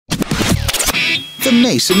The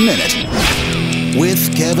Mason Minute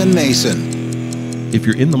with Kevin Mason. If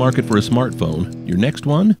you're in the market for a smartphone, your next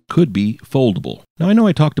one could be foldable. Now, I know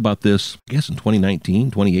I talked about this, I guess in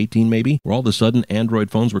 2019, 2018 maybe, where all of a sudden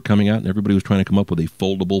Android phones were coming out and everybody was trying to come up with a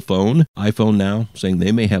foldable phone. iPhone now saying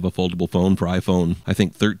they may have a foldable phone for iPhone, I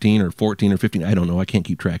think 13 or 14 or 15. I don't know. I can't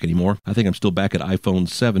keep track anymore. I think I'm still back at iPhone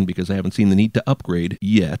 7 because I haven't seen the need to upgrade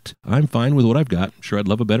yet. I'm fine with what I've got. Sure, I'd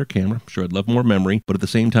love a better camera. Sure, I'd love more memory. But at the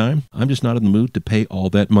same time, I'm just not in the mood to pay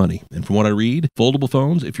all that money. And from what I read, foldable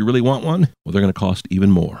phones, if you really want one, well, they're going to cost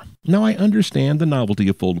even more. Now, I understand the novelty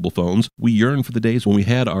of foldable phones. We yearn for the days when we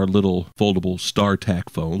had our little foldable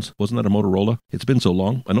StarTAC phones. Wasn't that a Motorola? It's been so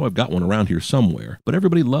long. I know I've got one around here somewhere. But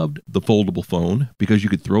everybody loved the foldable phone because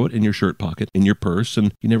you could throw it in your shirt pocket, in your purse,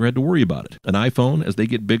 and you never had to worry about it. An iPhone, as they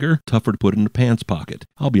get bigger, tougher to put in a pants pocket.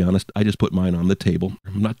 I'll be honest, I just put mine on the table.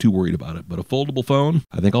 I'm not too worried about it. But a foldable phone,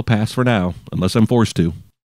 I think I'll pass for now, unless I'm forced to.